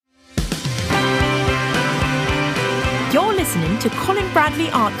listening to Colin Bradley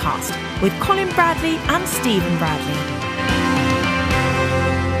Artcast with Colin Bradley and Stephen Bradley.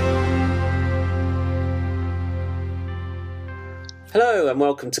 Hello and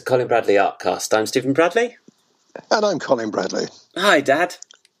welcome to Colin Bradley Artcast. I'm Stephen Bradley. And I'm Colin Bradley. Hi, Dad.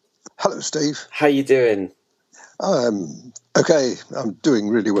 Hello, Steve. How you doing? Okay, I'm doing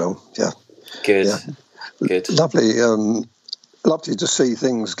really well, yeah. Good, yeah. Good. Lovely to see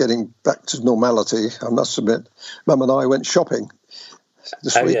things getting back to normality. I must admit, Mum and I went shopping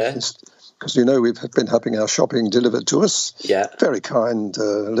this week. Yeah. Because, you know, we've been having our shopping delivered to us very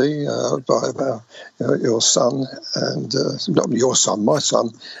kindly by your son and, not your son, my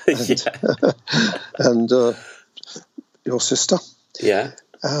son, and, and your sister. Yeah.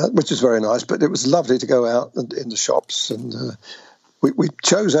 Which is very nice, but it was lovely to go out in the shops, and we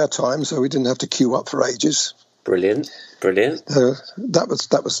chose our time, so we didn't have to queue up for ages. Brilliant. That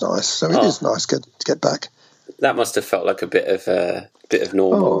was nice. So it is nice to get back. That must have felt like a bit of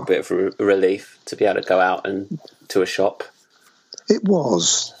normal, a bit of relief to be able to go out and to a shop. It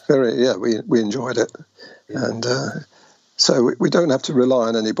was very, we enjoyed it, and so we don't have to rely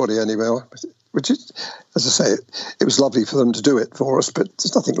on anybody anymore. Which is, as I say, it was lovely for them to do it for us, but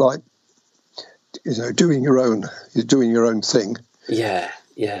there's nothing like, doing your own thing. Yeah.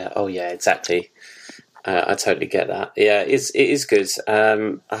 Oh, yeah, exactly. I totally get that. Yeah, it is good.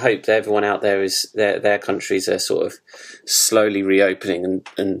 I hope that everyone out there their countries are sort of slowly reopening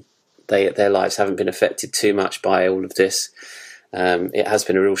and their lives haven't been affected too much by all of this. It has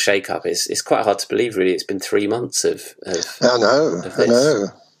been a real shake-up. It's quite hard to believe, really. It's been 3 months of I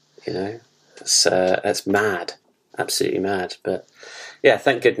know. You know, that's mad, absolutely mad. But yeah,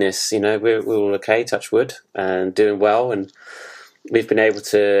 thank goodness, we're all okay, touch wood, and doing well, and we've been able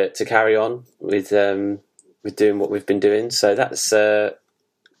to carry on with doing what we've been doing. So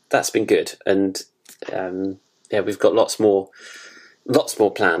that's been good, and we've got lots more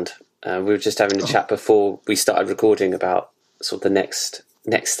planned. We were just having a chat before we started recording about sort of the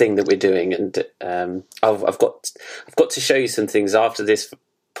next thing that we're doing, and I've got to show you some things after this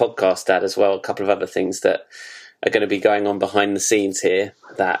podcast, Dad, as well. A couple of other things that are going to be going on behind the scenes here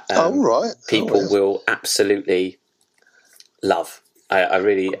that people will absolutely love.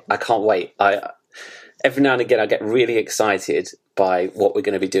 I can't wait. Every now and again I get really excited by what we're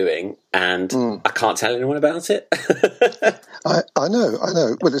going to be doing, and I can't tell anyone about it. I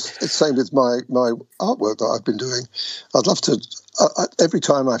know. Well, it's the same with my artwork that I've been doing. I'd love to. Every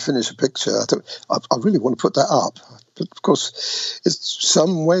time I finish a picture, I really want to put that up. But of course, it's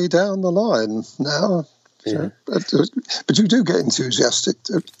some way down the line now. Yeah. But you do get enthusiastic,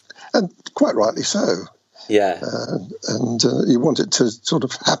 and quite rightly so. Yeah. And you want it to sort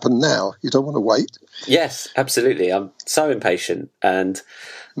of happen now. You don't want to wait. Yes, absolutely. I'm so impatient, and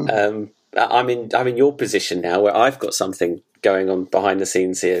I'm in your position now, where I've got something going on behind the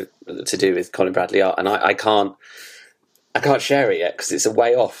scenes here to do with Colin Bradley Art, and I can't share it yet because it's a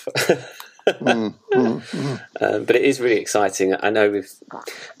way off. But it is really exciting. I know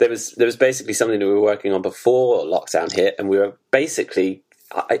there was basically something that we were working on before lockdown hit, and we were basically,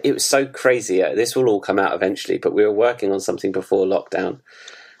 it was so crazy. This will all come out eventually, but we were working on something before lockdown,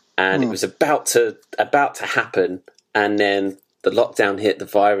 and it was about to happen, and then the lockdown hit, the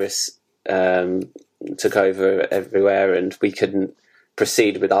virus took over everywhere, and we couldn't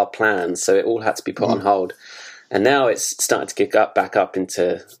proceed with our plans, so it all had to be put on hold. And now it's starting to kick back up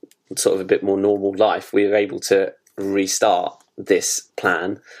into sort of a bit more normal life. We were able to restart this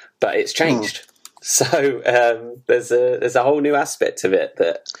plan, but it's changed. So there's a whole new aspect of it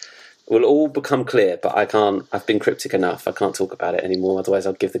that will all become clear, but I've been cryptic enough. I can't talk about it anymore, otherwise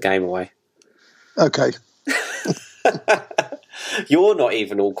I'd give the game away. Okay. You're not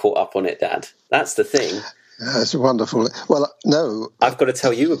even all caught up on it, Dad. That's the thing. Yeah, it's wonderful. Well, no. I've got to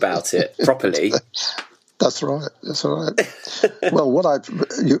tell you about it properly. That's right. Well,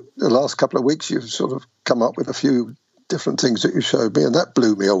 the last couple of weeks, you've sort of come up with a few different things that you showed me, and that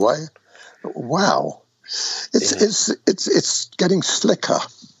blew me away. Wow, it's getting slicker.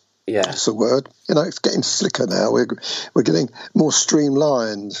 Yeah, that's the word. It's getting slicker now. We're getting more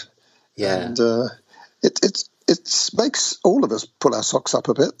streamlined. Yeah, and it makes all of us pull our socks up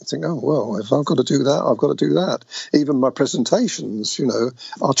a bit and think, oh, well, if I've got to do that, I've got to do that. Even my presentations,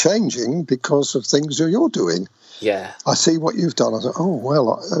 are changing because of things that you're doing. Yeah. I see what you've done. I thought, oh,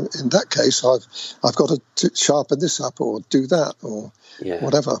 well, in that case, I've got to sharpen this up or do that or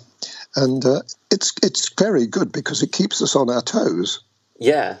whatever. And it's very good because it keeps us on our toes.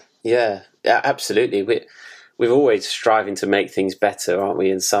 Yeah, absolutely. We're always striving to make things better, aren't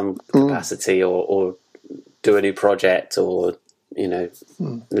we, in some capacity or do a new project or,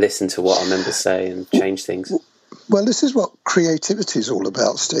 listen to what our members say and change things. Well, this is what creativity is all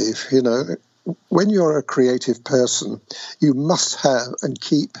about, Steve. You know, when you're a creative person, you must have and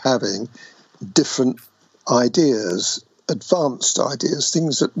keep having different ideas, advanced ideas,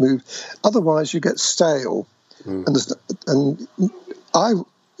 things that move. Otherwise, you get stale. And I,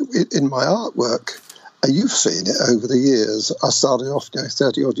 in my artwork, you've seen it over the years. I started off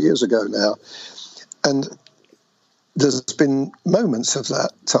 30 odd years ago now, and there's been moments of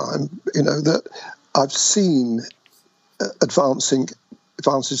that time, you know, that I've seen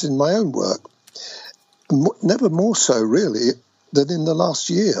advances in my own work. Never more so, really, than in the last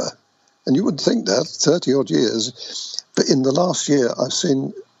year. And you wouldn't think that, 30 odd years, but in the last year I've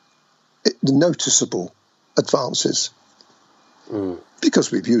seen noticeable advances.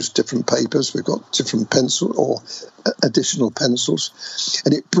 Because we've used different papers, we've got different pencil or additional pencils,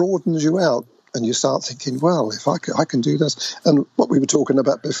 and it broadens you out, and you start thinking, well, if I can do this. And what we were talking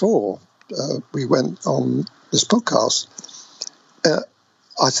about before we went on this podcast,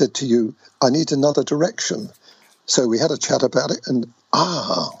 I said to you, I need another direction. So we had a chat about it, and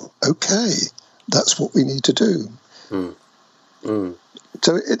okay, that's what we need to do.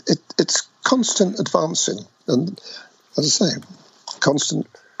 So it's constant advancing, and as I say, constant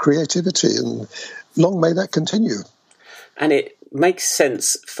creativity, and long may that continue. And it makes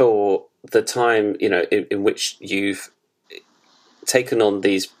sense for the time, you know, in which you've taken on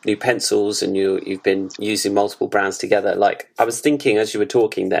these new pencils and you've been using multiple brands together. Like, I was thinking as you were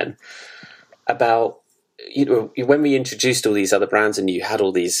talking then about, you know, when we introduced all these other brands and you had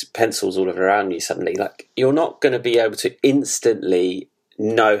all these pencils all around you suddenly, like, you're not going to be able to instantly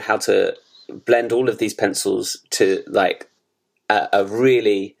know how to blend all of these pencils to like a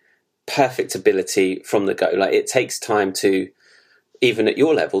really perfect ability from the go. Like, it takes time to, even at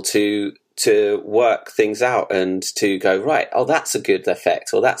your level, to work things out and to go, right, oh, that's a good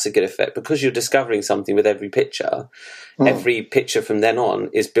effect, or that's a good effect, because you're discovering something with every picture. Every picture from then on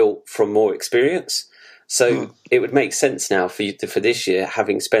is built from more experience. So it would make sense now for you for this year,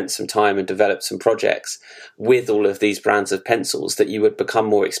 having spent some time and developed some projects with all of these brands of pencils, that you would become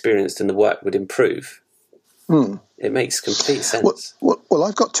more experienced and the work would improve. It makes complete sense. Well,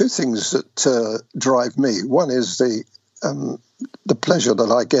 I've got two things that drive me. One is the pleasure that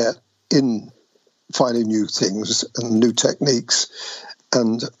I get in finding new things and new techniques,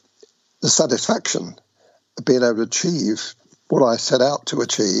 and the satisfaction of being able to achieve what I set out to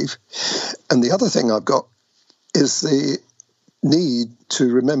achieve. And the other thing I've got is the need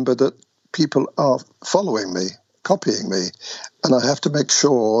to remember that people are following me, copying me, and I have to make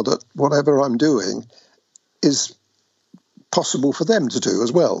sure that whatever I'm doing is possible for them to do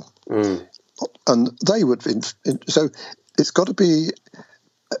as well. And they would be, so it's got to be,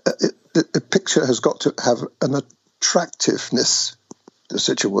 the picture has got to have an attractiveness, there's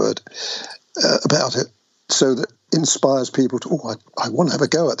such a word, about it, so that inspires people to, I want to have a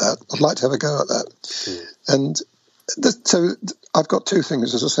go at that. I'd like to have a go at that. And so I've got two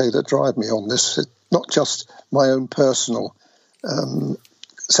things, as I say, that drive me on this. It's not just my own personal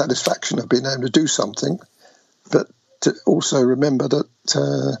satisfaction of being able to do something, but to also remember that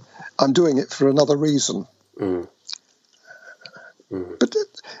I'm doing it for another reason.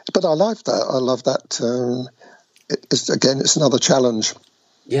 But I like that. I love that. It's another challenge.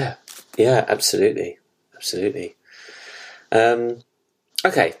 Yeah, absolutely.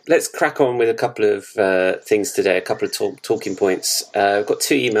 Okay, let's crack on with a couple of things today, a couple of talking points. I've got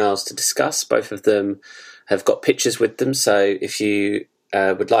two emails to discuss. Both of them have got pictures with them, so if you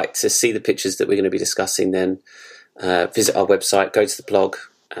would like to see the pictures that we're going to be discussing, then visit our website, go to the blog.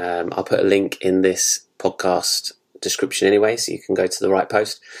 I'll put a link in this podcast description anyway, so you can go to the right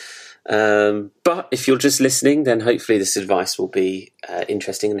post. But if you're just listening, then hopefully this advice will be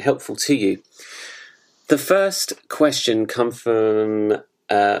interesting and helpful to you. The first question comes from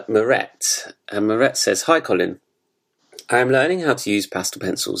Moret. Moret says, "Hi Colin, I am learning how to use pastel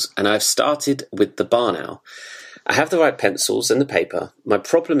pencils and I've started with the bar now. I have the right pencils and the paper. My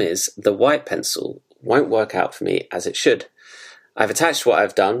problem is the white pencil won't work out for me as it should. I've attached what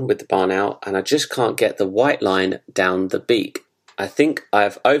I've done with the bar now and I just can't get the white line down the beak. I think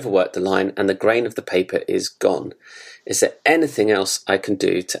I've overworked the line and the grain of the paper is gone. Is there anything else I can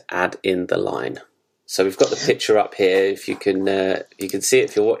do to add in the line?" So we've got the picture up here. If you can see it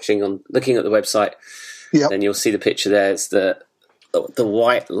if you're looking at the website, then you'll see the picture there. It's the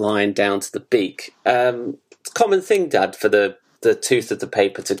white line down to the beak. It's a common thing, Dad, for the tooth of the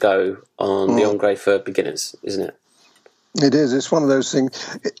paper to go on the Ingres for beginners, isn't it? It is. It's one of those things.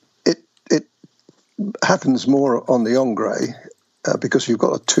 It happens more on the Ingres because you've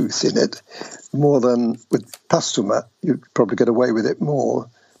got a tooth in it, more than with Pastelmat. You'd probably get away with it more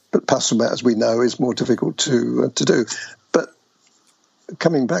but pastel mat, as we know, is more difficult to do. But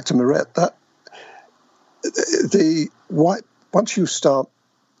coming back to Moret, that the white, once you start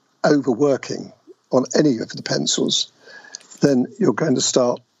overworking on any of the pencils, then you're going to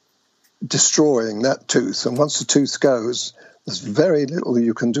start destroying that tooth. And once the tooth goes, there's very little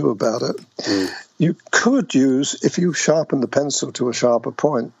you can do about it. You could use, if you sharpen the pencil to a sharper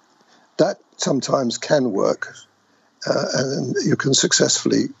point, that sometimes can work, and you can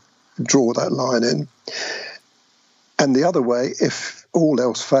successfully draw that line in. And the other way, if all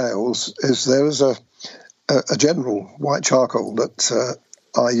else fails, is there is a general white charcoal that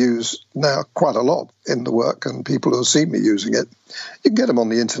I use now quite a lot in the work, and people who have seen me using it, you can get them on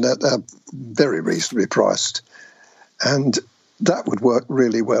the internet. They're very reasonably priced, and that would work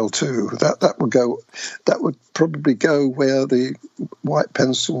really well too. That would probably go where the white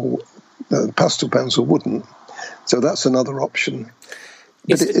pencil, pastel pencil wouldn't. So that's another option.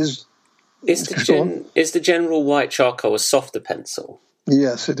 But Is the general white charcoal a softer pencil?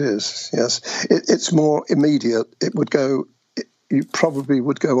 Yes, it is. Yes, it's more immediate. It would go. You probably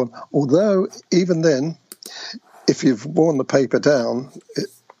would go on. Although even then, if you've worn the paper down,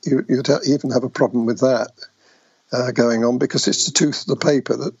 you'd even have a problem with that going on, because it's the tooth of the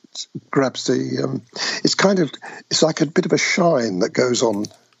paper that grabs the. It's like a bit of a shine that goes on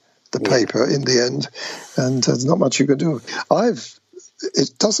the paper in the end, and there's not much you can do.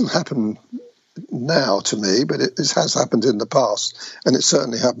 It doesn't happen now to me, but it has happened in the past, and it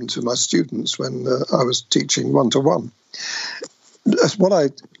certainly happened to my students when I was teaching one-to-one. What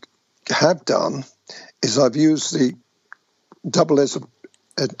I have done is I've used the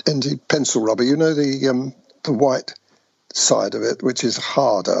double-ended pencil rubber. You know, the white side of it, which is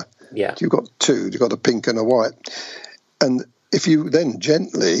harder. Yeah. You've got two. You've got a pink and a white. And if you then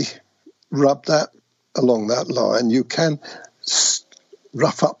gently rub that along that line, you can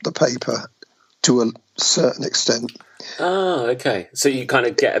rough up the paper to a certain extent. Oh, okay. So you kind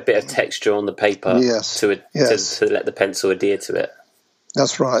of get a bit of texture on the paper to let the pencil adhere to it.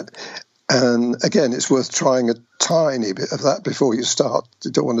 That's right. And again, it's worth trying a tiny bit of that before you start.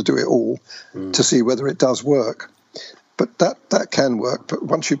 You don't want to do it all to see whether it does work. But that can work. But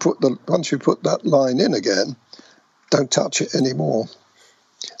once you put that line in again, don't touch it anymore.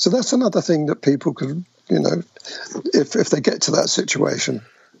 So that's another thing that people could, if they get to that situation.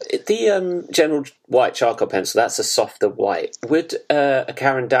 The general white charcoal pencil, that's a softer white. Would a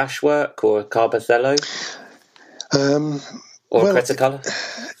Caran d'Ache work, or a Carbothello? Or a Cretacolor?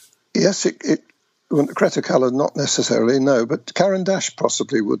 Yes, Cretacolor not necessarily, no, but Caran d'Ache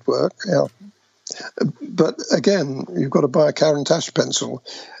possibly would work, yeah. But again, you've got to buy a Caran d'Ache pencil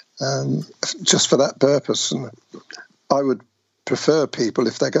just for that purpose. And I would prefer people,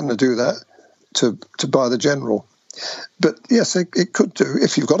 if they're going to do that, to buy the general. But yes, it could do.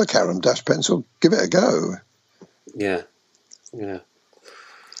 If you've got a Caran d'Ache pencil, give it a go. Yeah.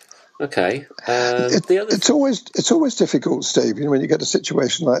 Okay. It's always difficult, Steve, when you get a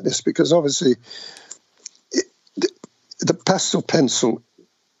situation like this, because obviously the pastel pencil,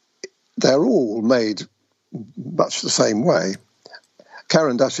 they're all made much the same way.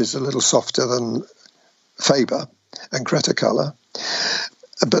 Caran d'Ache is a little softer than Faber and Cretacolor,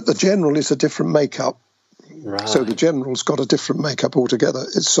 but the general is a different makeup. Right. So the general's got a different makeup altogether.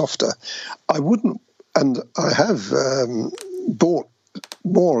 It's softer. I have bought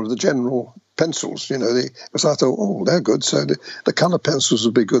more of the general pencils, because I thought, they're good, so the colour pencils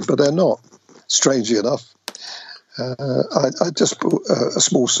would be good, but they're not, strangely enough. I just bought a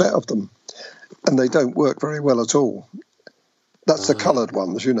small set of them, and they don't work very well at all. That's the coloured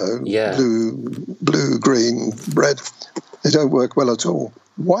ones, blue, green, red. They don't work well at all.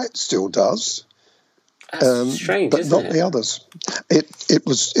 White still does. That's strange, but not the others. It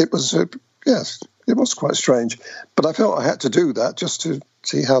was quite strange, but I felt I had to do that just to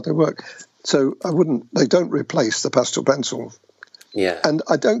see how they work. So they don't replace the pastel pencil. Yeah. And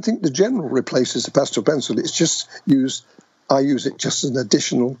I don't think the general replaces the pastel pencil. It's just I use it just as an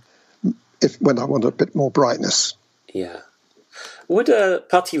additional when I want a bit more brightness. Yeah. Would a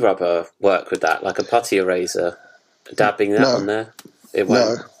putty rubber work with that, like a putty eraser? Dabbing that on there? It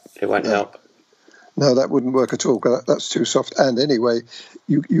won't help. No, that wouldn't work at all. That's too soft. And anyway,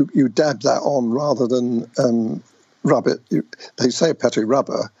 you dab that on rather than rub it. They say putty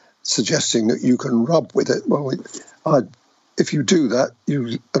rubber, suggesting that you can rub with it. Well, if you do that,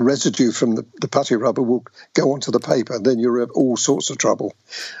 a residue from the putty rubber will go onto the paper, and then you're in all sorts of trouble.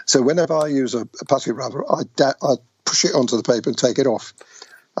 So whenever I use a putty rubber, I push it onto the paper and take it off.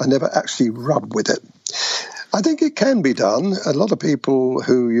 I never actually rub with it. I think it can be done. A lot of people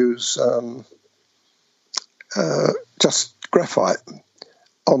who use just graphite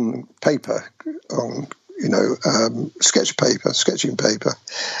on paper, on sketching paper,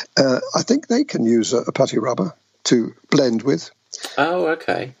 I think they can use a putty rubber to blend with. Oh,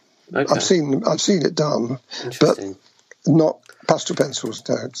 okay. I've seen it done, but not pastel pencils.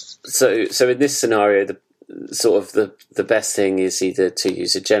 No. So in this scenario, the best thing is either to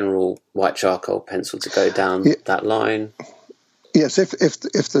use a general white charcoal pencil to go down that line. Yes, if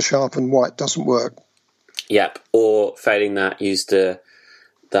the sharpened white doesn't work. Yep, or failing that, use the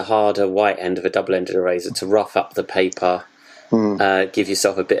harder white end of a double-ended eraser to rough up the paper. Give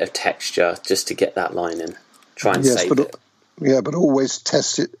yourself a bit of texture just to get that line in. Try and save it. Yeah, but always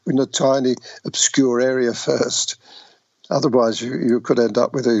test it in a tiny, obscure area first. Otherwise, you could end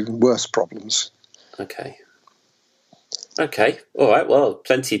up with even worse problems. Okay. All right. Well,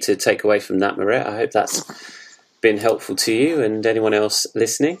 plenty to take away from that, Maria. I hope that's been helpful to you and anyone else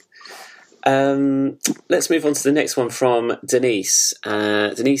listening. Let's move on to the next one from Denise.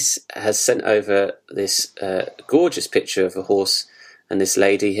 Denise has sent over this gorgeous picture of a horse and this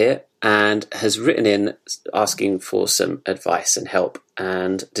lady here, and has written in asking for some advice and help.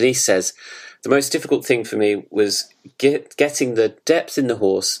 And Denise says, the most difficult thing for me was getting the depth in the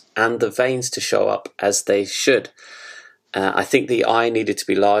horse and the veins to show up as they should. I think the eye needed to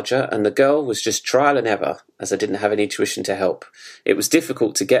be larger, and the girl was just trial and error, as I didn't have any tuition to help. It was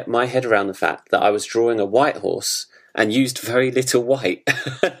difficult to get my head around the fact that I was drawing a white horse and used very little white.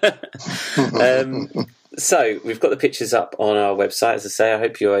 So we've got the pictures up on our website, as I say. I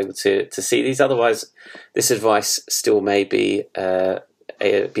hope you're able to see these. Otherwise, this advice still may be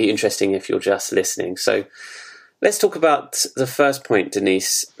interesting if you're just listening. So let's talk about the first point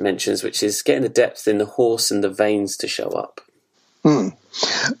Denise mentions, which is getting the depth in the horse and the veins to show up.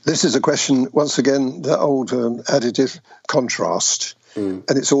 This is a question, once again, the old additive contrast, and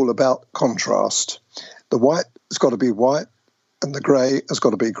it's all about contrast. The white has got to be white, and the grey has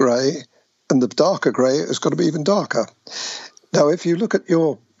got to be grey, and the darker grey has got to be even darker. Now, if you look at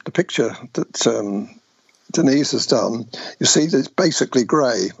the picture that Denise has done, you see that it's basically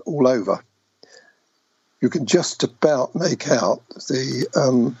grey all over. You can just about make out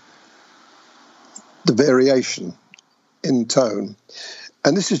the variation in tone.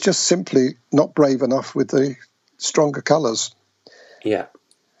 And this is just simply not brave enough with the stronger colours. Yeah.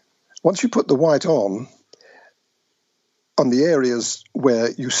 Once you put the white on the areas where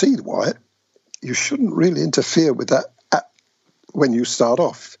you see the white, you shouldn't really interfere with that when you start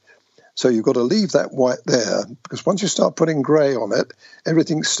off. So you've got to leave that white there, because once you start putting grey on it,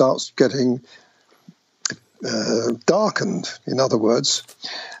 everything starts getting darkened, in other words.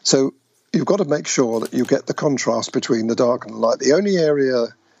 So you've got to make sure that you get the contrast between the dark and the light. The only area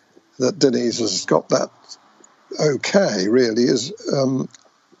that Denise has got that okay, really, is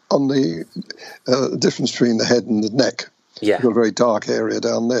on the difference between the head and the neck. Yeah. You've got a very dark area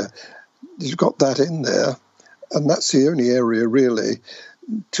down there. You've got that in there, and that's the only area, really.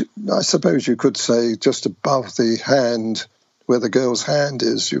 I suppose you could say just above the hand, where the girl's hand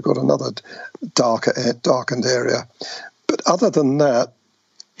is, you've got another darkened area. But other than that,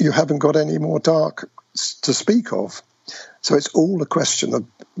 you haven't got any more dark to speak of. So it's all a question of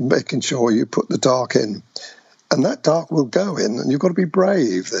making sure you put the dark in. And that dark will go in, and you've got to be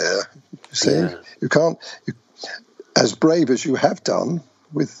brave there. You see? Yeah. You can't, as brave as you have done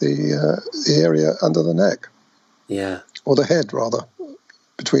with the area under the neck. Yeah. Or the head, rather,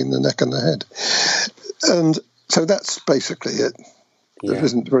 between the neck and the head. And so that's basically it. Yeah. There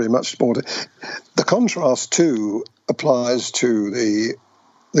isn't very much more to. The contrast too applies to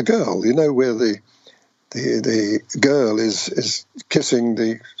the girl. You know, where the girl is kissing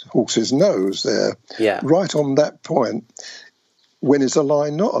the horse's nose there. Yeah. Right on that point. When is a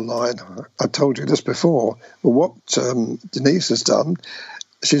line not a line? I've told you this before. But what Denise has done,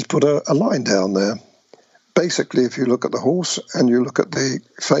 she's put a line down there. Basically, if you look at the horse and you look at the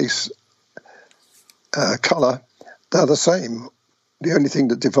face colour, they're the same. The only thing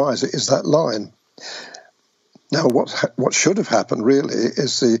that divides it is that line. Now, what should have happened, really,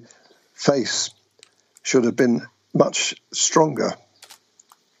 is the face should have been much stronger.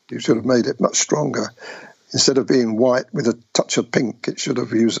 You should have made it much stronger. Instead of being white with a touch of pink, it should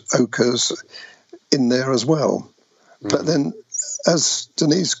have used ochres in there as well. But then, as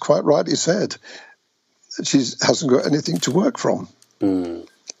Denise quite rightly said, she hasn't got anything to work from. Yeah.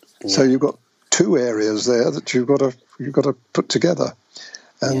 So you've got two areas there that you've got to put together,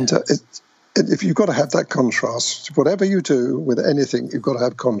 and if you've got to have that contrast, whatever you do with anything, you've got to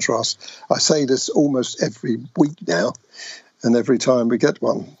have contrast. I say this almost every week now, and every time we get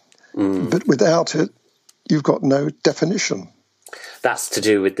one. But without it, you've got no definition. That's to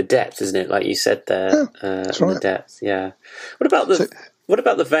do with the depth, isn't it? Like you said there, that's right. The depth. Yeah. What about What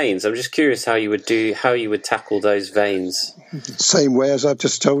about the veins? I'm just curious how you would tackle those veins. Same way as I've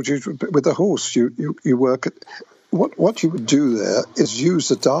just told you with the horse. You work at what you would do there is use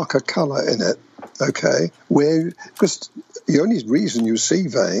a darker colour in it. Okay, because the only reason you see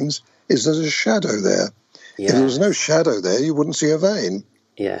veins is there's a shadow there. Yes. If there was no shadow there, you wouldn't see a vein.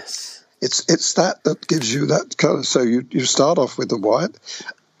 Yes. It's that gives you that colour. So you start off with the white.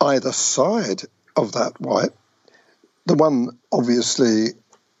 Either side of that white, the one obviously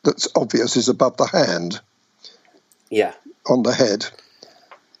that's obvious is above the hand. Yeah. On the head.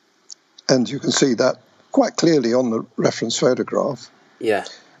 And you can see that quite clearly on the reference photograph. Yeah.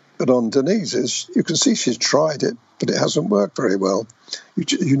 But on Denise's, you can see she's tried it, but it hasn't worked very well.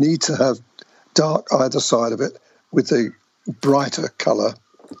 You need to have dark either side of it with the brighter colour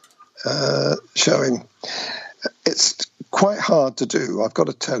showing. It's quite hard to do, I've got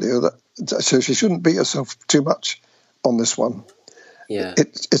to tell you. So she shouldn't beat herself too much on this one. Yeah.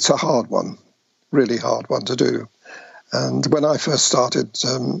 It's a hard one, really hard one to do. And when I first started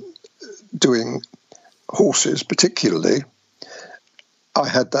doing horses particularly, I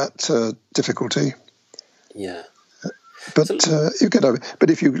had that difficulty. Yeah. But you get over.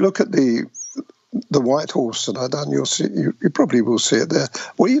 But if you look at the white horse that I've done, you'll see. You probably will see it there,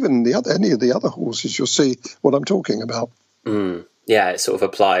 or even any of the other horses. You'll see what I'm talking about. Mm. Yeah, it sort of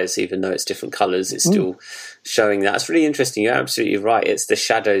applies, even though it's different colours. It's still showing that. It's really interesting. You're absolutely right. It's the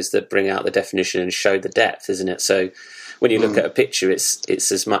shadows that bring out the definition and show the depth, isn't it? So when you look at a picture,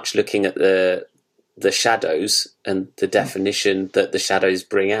 it's as much looking at the shadows and the definition that the shadows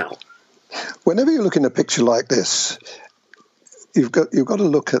bring out. Whenever you look in a picture like this, you've got to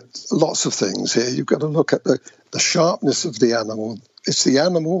look at lots of things here. You've got to look at the sharpness of the animal. It's the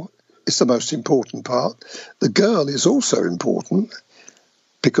animal. It's the most important part. The girl is also important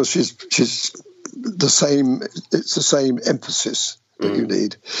because she's the same. It's the same emphasis that you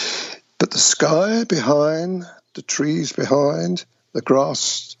need. But the sky behind, the trees behind, the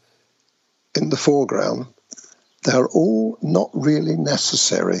grass in the foreground, they're all not really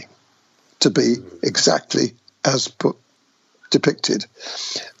necessary to be exactly as depicted.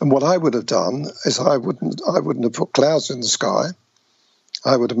 And what I would have done is I wouldn't have put clouds in the sky.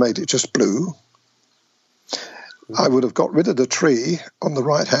 I would have made it just blue. I would have got rid of the tree on the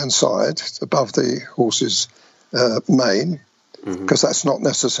right-hand side above the horse's mane, because that's not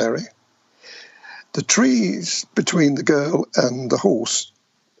necessary. The trees between the girl and the horse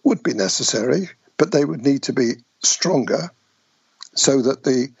would be necessary, but they would need to be stronger so that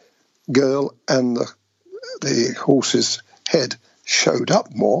the girl and the horse's head showed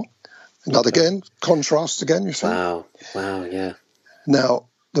up more. And that again, contrast again, you see. Wow, yeah. Now,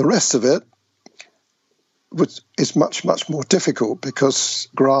 the rest of it is much, much more difficult because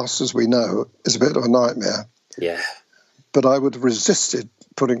grass, as we know, is a bit of a nightmare. Yeah. But I would have resisted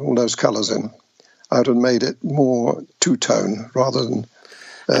putting all those colours in. I would have made it more two-tone rather than...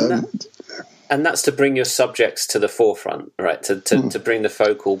 And that's to bring your subjects to the forefront, right? To bring the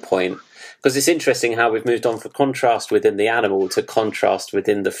focal point. Because it's interesting how we've moved on from contrast within the animal to contrast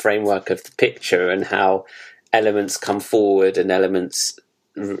within the framework of the picture, and how elements come forward and elements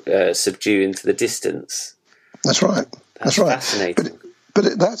subdue into the distance. That's right. That's right. Fascinating.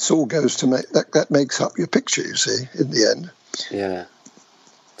 But that's all goes to make that makes up your picture. You see, in the end. Yeah.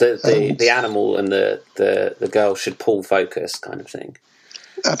 The animal and the girl should pull focus, kind of thing.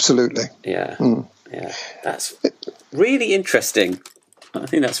 Absolutely. Yeah. Yeah. That's really interesting. I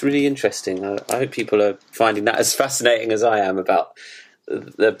think that's really interesting. I hope people are finding that as fascinating as I am about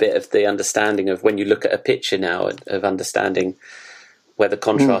the bit of the understanding of when you look at a picture now, of understanding where the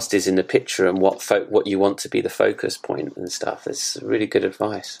contrast is in the picture and what you want to be the focus point and stuff. It's really good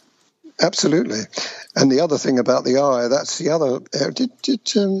advice. Absolutely. And the other thing about the eye, that's the other...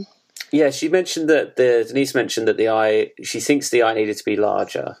 Yeah, she mentioned that Denise mentioned that the eye, she thinks the eye needed to be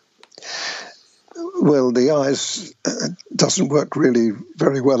larger. Well, the eyes doesn't work really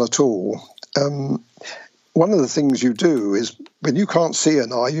very well at all. One of the things you do is when you can't see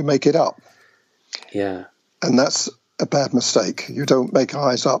an eye, you make it up. Yeah. And that's a bad mistake. You don't make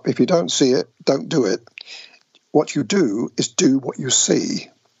eyes up. If you don't see it, don't do it. What you do is do what you see.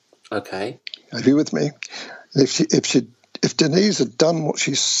 Okay. Are you with me? If Denise had done what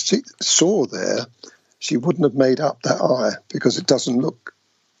she saw there, she wouldn't have made up that eye because it doesn't look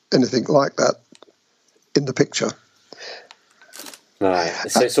anything like that in the picture. Right.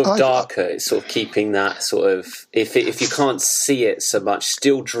 So it's sort of darker. It's sort of keeping that sort of, if you can't see it so much,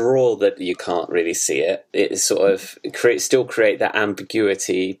 still draw that you can't really see it. It sort of still create that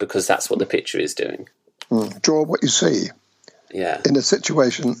ambiguity because that's what the picture is doing. Draw what you see. Yeah. In a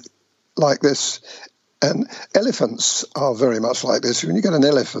situation like this, And elephants are very much like this. When you get an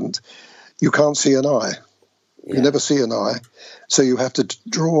elephant, you can't see an eye. Yeah. You never see an eye. So you have to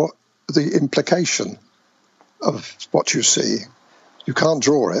draw the implication of what you see. You can't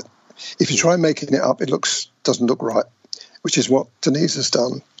draw it. If you try making it up, it doesn't look right, which is what Denise has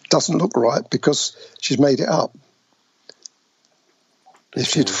done. Doesn't look right because she's made it up. If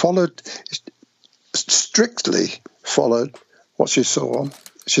she'd strictly followed what she saw,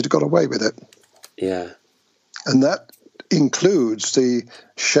 she'd have got away with it. Yeah. And that includes the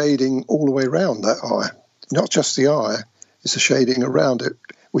shading all the way around that eye. Not just the eye, it's the shading around it,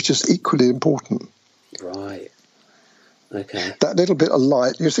 which is equally important. Right. Okay. That little bit of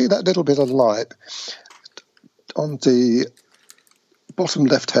light, you see that little bit of light on the bottom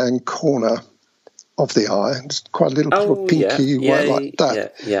left-hand corner of the eye? It's quite a little sort of pinky white like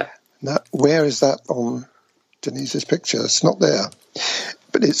that. Yeah. Now, where is that on Denise's picture? It's not there.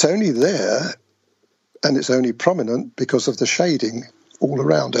 But it's only there, and it's only prominent because of the shading all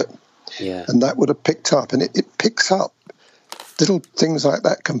around it. Yeah. And that would have picked up. And it picks up. Little things like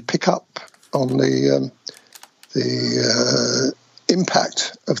that can pick up on the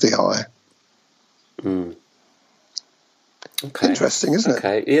impact of the eye. Mm. Okay. Interesting, isn't it?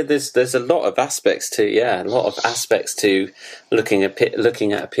 Okay. Yeah, there's a lot of aspects to looking at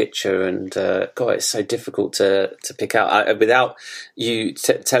a picture, and God, it's so difficult to pick out. Without you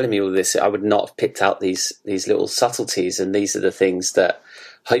telling me all this, I would not have picked out these little subtleties, and these are the things that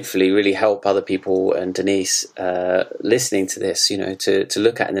hopefully really help other people and Denise listening to this, to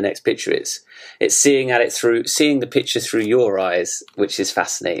look at in the next picture. It's seeing the picture through your eyes, which is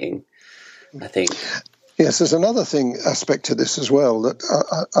fascinating, I think. Yes, there's another aspect to this as well that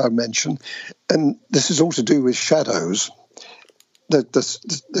I mentioned, and this is all to do with shadows.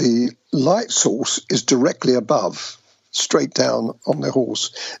 The light source is directly above, straight down on the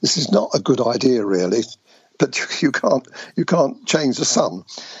horse. This is not a good idea, really, but you can't change the sun.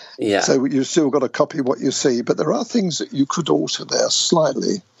 Yeah. So you've still got to copy what you see, but there are things that you could alter there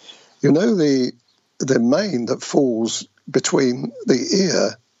slightly. The mane that falls between the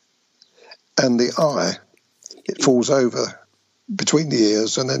ear and the eye. It falls over between the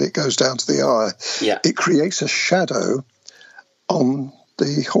ears and then it goes down to the eye. Yeah. It creates a shadow on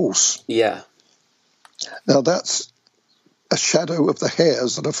the horse. Yeah. Now that's a shadow of the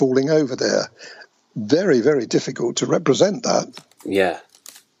hairs that are falling over there. Very, very difficult to represent that. Yeah.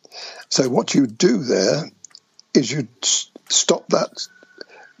 So what you do there is you stop that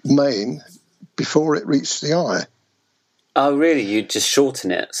mane before it reaches the eye. Oh, really? You just shorten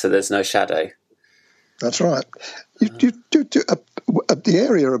it so there's no shadow? That's right. You do the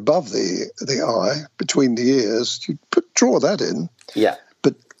area above the eye, between the ears, you draw that in. Yeah.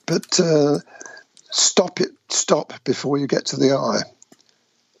 But stop before you get to the eye.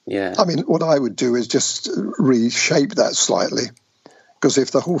 Yeah. I mean, what I would do is just reshape that slightly, because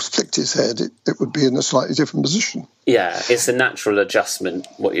if the horse flicked his head, it would be in a slightly different position. Yeah, it's a natural adjustment,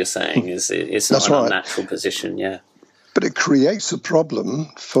 what you're saying. It's not an unnatural position, yeah. But it creates a problem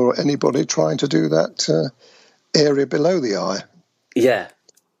for anybody trying to do that area below the eye. Yeah.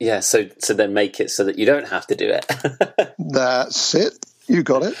 Yeah, so then make it so that you don't have to do it. That's it. You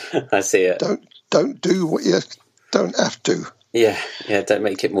got it. I see it. Don't do what you don't have to. Yeah, don't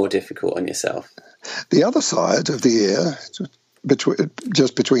make it more difficult on yourself. The other side of the ear,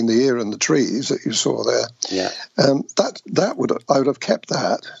 between the ear and the trees that you saw there, yeah, I would have kept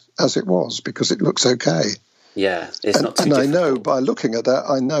that as it was because it looks okay. Yeah, it's not too difficult. And I know by looking at that,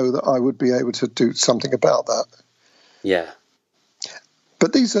 I know that I would be able to do something about that. Yeah.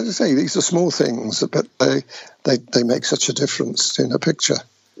 But these are small things, but they make such a difference in a picture.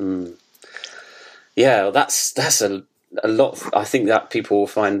 Mm. Yeah, well, that's a lot. I think that people will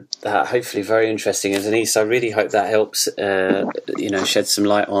find that hopefully very interesting. And Denise, I really hope that helps, shed some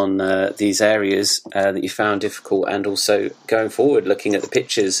light on these areas that you found difficult, and also going forward, looking at the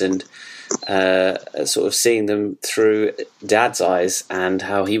pictures and sort of seeing them through Dad's eyes and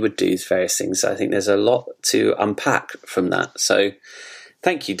how he would do various things. I think there's a lot to unpack from that. So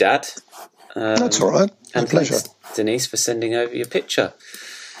thank you, Dad. That's all right. And pleasure. Thanks, Denise, for sending over your picture.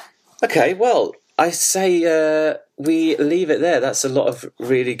 Okay, well, I say we leave it there. That's a lot of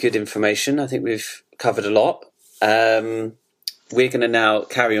really good information. I think we've covered a lot. We're going to now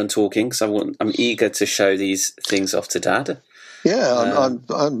carry on talking because I'm eager to show these things off to Dad. Yeah,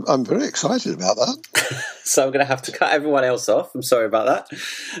 I'm very excited about that. So I'm going to have to cut everyone else off. I'm sorry about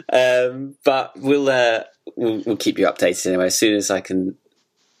that, but we'll keep you updated anyway. As soon as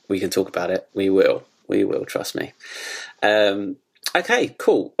we can talk about it. We will. Trust me. Okay,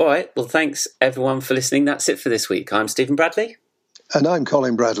 cool. All right. Well, thanks everyone for listening. That's it for this week. I'm Stephen Bradley, and I'm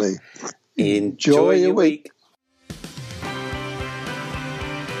Colin Bradley. Enjoy your week.